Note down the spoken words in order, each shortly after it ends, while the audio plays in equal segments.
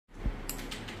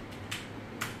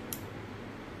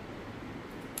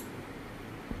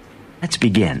Let's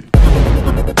begin.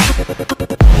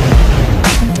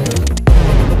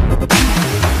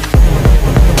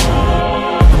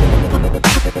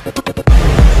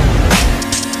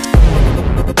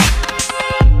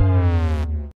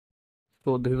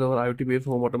 So this is our IoT based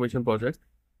home automation project.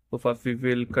 So first we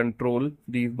will control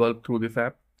these bulbs through this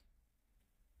app.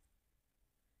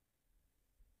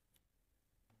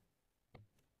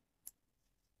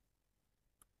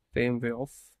 Same way of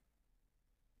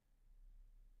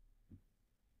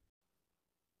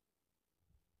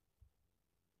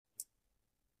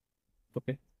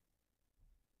okay.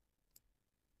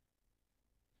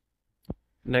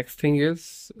 Next thing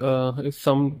is if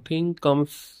something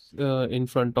comes in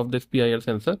front of this PIR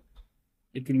sensor,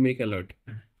 it will make alert.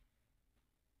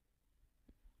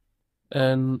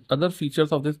 And other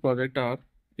features of this project are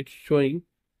it's showing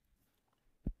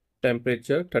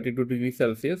temperature 32 degrees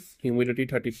Celsius, humidity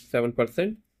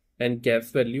 37%, and gas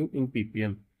value in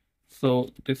ppm. So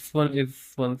this one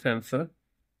is one sensor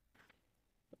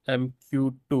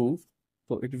MQ2.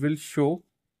 So it will show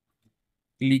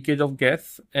leakage of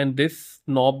gas, and this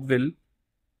knob will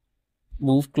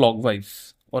move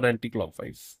clockwise or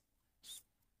anti-clockwise.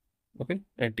 Okay,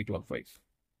 anti-clockwise.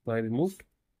 So I removed,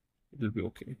 it will be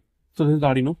okay. So this is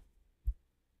Arduino.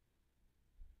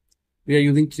 We are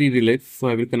using 3 relays, so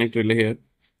I will connect relay here.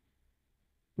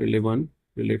 Relay 1,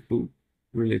 relay 2,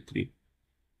 relay 3.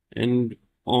 And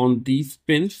on these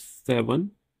pins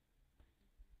 7,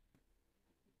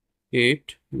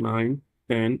 8, 9,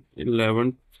 10,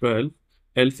 11, 12,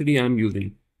 LCD I am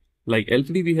using. Like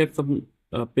LCD we have some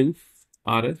pins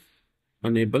RS,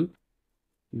 enable,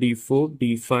 D4,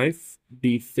 D5,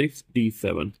 D6,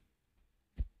 D7.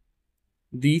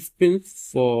 These pins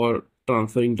for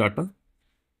transferring data.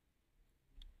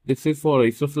 This is for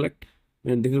register select,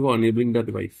 and this is for enabling the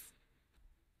device.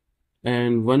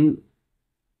 And 1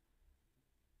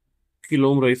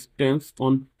 kilo ohm resistance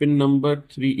on pin number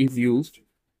 3 is used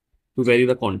to vary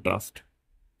the contrast.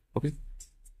 Okay.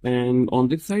 And on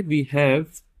this side we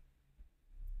have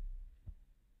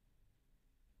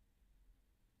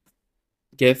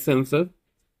gas sensor,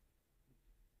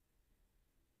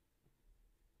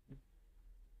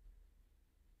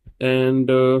 and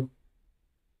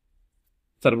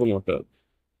servo motor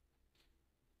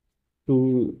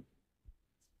to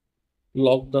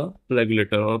lock the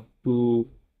regulator or to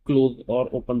close or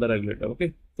open the regulator.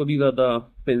 Okay, so these are the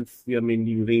pins we are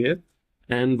mainly using here,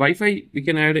 and Wi-Fi we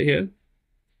can add here.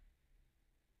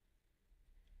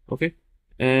 Okay,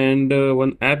 and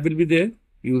one app will be there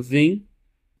using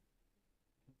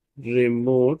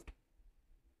remote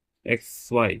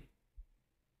XY,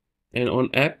 and on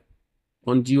app,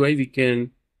 on GUI we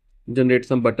can generate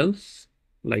some buttons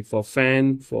like for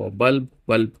fan, for bulb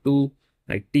 2,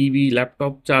 like TV,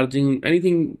 laptop charging,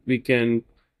 anything we can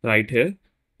write here.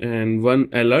 And one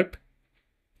alert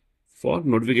for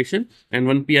notification, and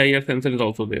one PIR sensor is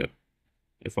also there.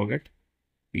 I forget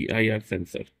PIR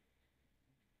sensor.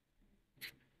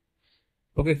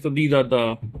 Okay, so these are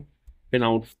the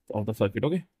pinouts of the circuit.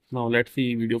 Okay, now let's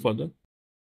see video further.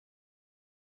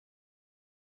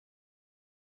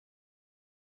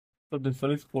 So this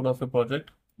one is code of a project.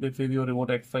 This is your remote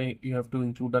XY. You have to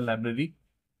include a library,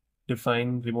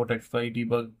 define remote XY,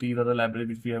 debug. These are the libraries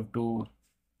which we have to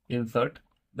insert.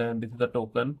 Then this is the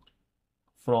token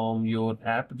from your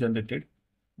app generated.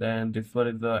 Then this one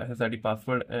is the SSID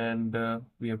password, and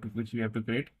which we have to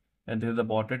create. And this is the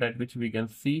botnet at which we can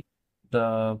see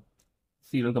the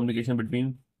serial communication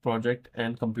between project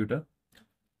and computer.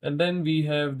 And then we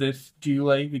have this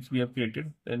GUI which we have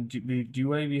created, and the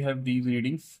GUI we have these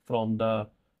readings from the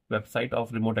website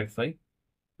of remote XY.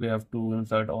 We have to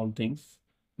insert all things.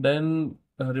 Then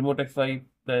remote XY,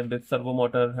 then the servo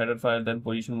motor header file, then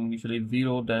position initially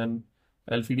 0, then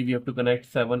LCD we have to connect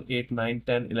 7, 8, 9,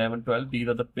 10, 11, 12. These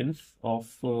are the pins of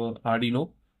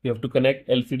Arduino. We have to connect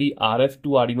LCD RS to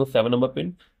Arduino 7 number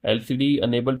pin, LCD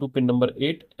enable to pin number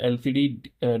 8, LCD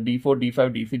D4,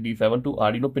 D5, DC, D7 to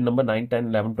Arduino pin number 9, 10,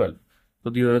 11, 12. So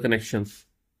these are the connections.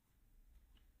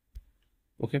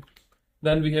 Okay.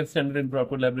 Then we have standard input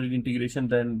output library integration,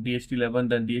 then DHT11,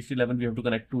 then DHT11 we have to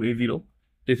connect to A0.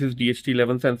 This is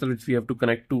DHT11 sensor which we have to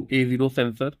connect to A0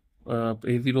 sensor,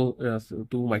 A0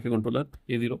 to microcontroller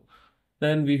A0.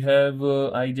 Then we have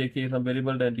IJK some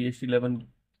variable, then DHT11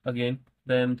 again.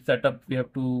 Then setup we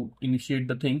have to initiate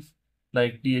the things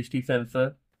like DHT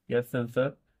sensor, gas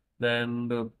sensor.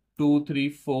 Then 2, 3,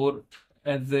 4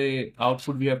 as a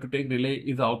output we have to take. Relay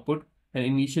is output, and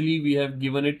initially we have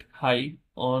given it high.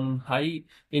 On high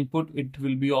input it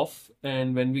will be off,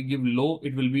 and when we give low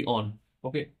it will be on.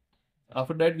 Okay.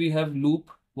 After that we have loop,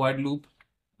 while loop,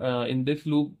 In this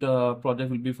loop, the project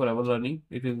will be forever running.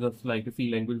 It is just like a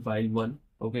C language while one.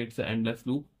 Okay, it's an endless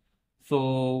loop.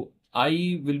 So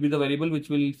I will be the variable which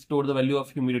will store the value of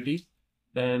humidity,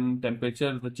 then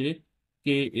temperature, the J,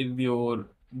 K is your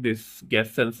this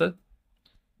gas sensor.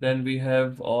 Then we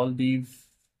have all these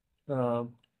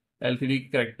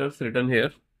LCD characters written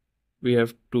here. We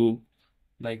have to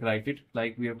like write it,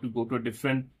 like we have to go to a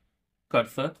different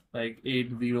cursor, like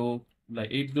 80, like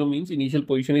 80 means initial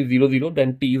position is 00,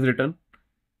 then T is written.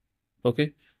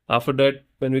 Okay. After that,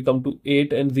 when we come to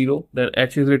 8 and 0, then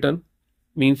H is written,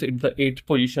 means it's the 8th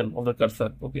position of the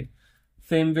cursor. Okay.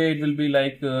 Same way it will be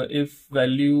like if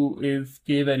value is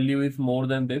K value is more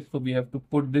than this, so we have to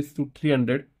put this to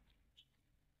 300.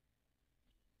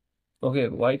 Okay,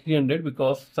 why 300?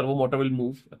 Because servo motor will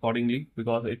move accordingly,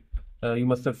 because it you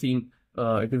must have seen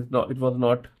it was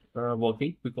not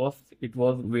working because it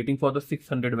was waiting for the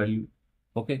 600 value.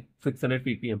 Okay, 600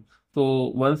 ppm.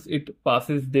 So once it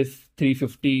passes this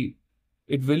 350,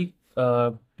 it will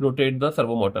rotate the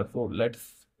servo motor. So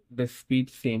let's this speed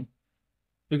same.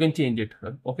 You can change it.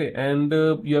 Okay, and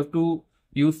you have to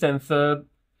use sensor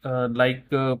not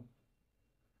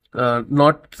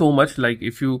so much, like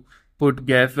if you put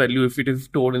gas value, if it is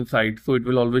stored inside, so it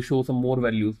will always show some more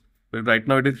values. But right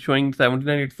now it is showing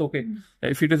 79, it's okay.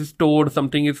 If it is stored,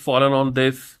 something is fallen on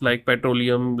this, like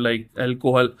petroleum, like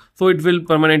alcohol, so it will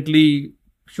permanently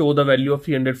show the value of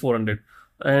 300, 400.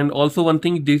 And also one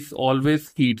thing, this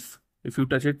always heats. If you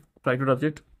touch it, try to touch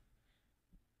it,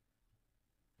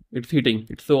 it's heating.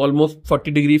 It's almost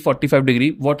 40 degree, 45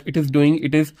 degree. What it is doing,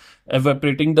 it is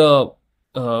evaporating the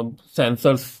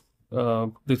sensors,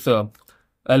 this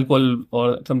alcohol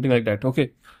or something like that.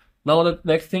 Okay. Now the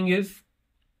next thing is,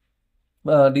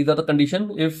 these are the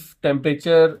condition. If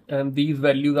temperature and these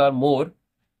values are more,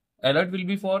 alert will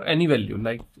be for any value.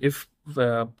 Like if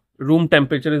room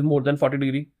temperature is more than 40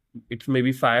 degree, it's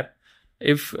maybe fire.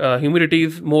 If humidity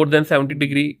is more than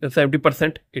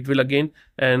 70%, it will again,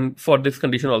 and for this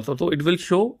condition also. So it will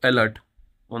show alert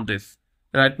on this.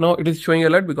 Right now it is showing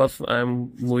alert because I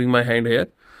am moving my hand here.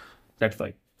 That's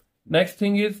why. Next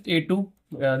thing is A2.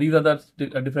 These are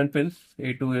the different pins.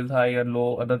 A2 is high or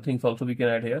low. Other things also we can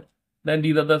add here. Then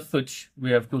these are the switch. We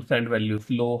have to send values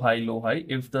low, high, low, high.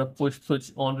 If the push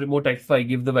switch on remote XY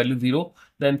gives the value 0,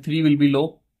 then 3 will be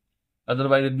low.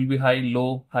 Otherwise it will be high,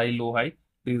 low, high, low, high.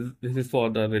 This is for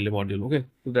the relay module. Okay,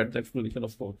 so that's the explanation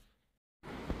of code.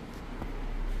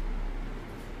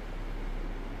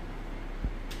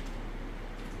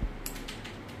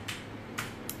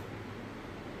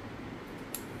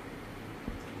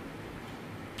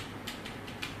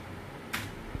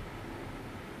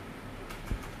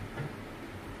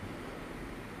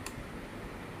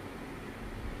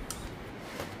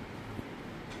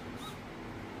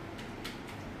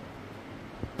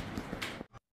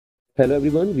 Hello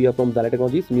everyone, we are from 𝗩𝗵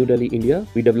Technologies, New Delhi, India.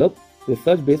 We develop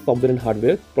research-based software and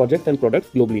hardware projects and products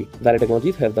globally. 𝗩𝗵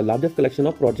Technologies has the largest collection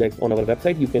of projects. On our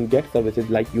website, you can get services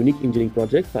like unique engineering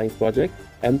projects, science projects,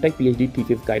 M.Tech Ph.D.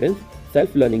 thesis guidance,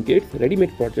 self-learning kits,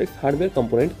 ready-made projects, hardware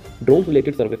components,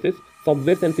 drone-related services,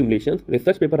 softwares and simulations,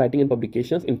 research paper writing and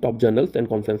publications in top journals and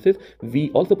conferences. We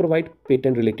also provide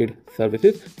patent-related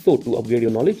services. So to upgrade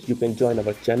your knowledge, you can join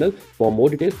our channel. For more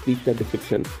details, please check the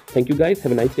description. Thank you guys.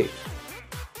 Have a nice day.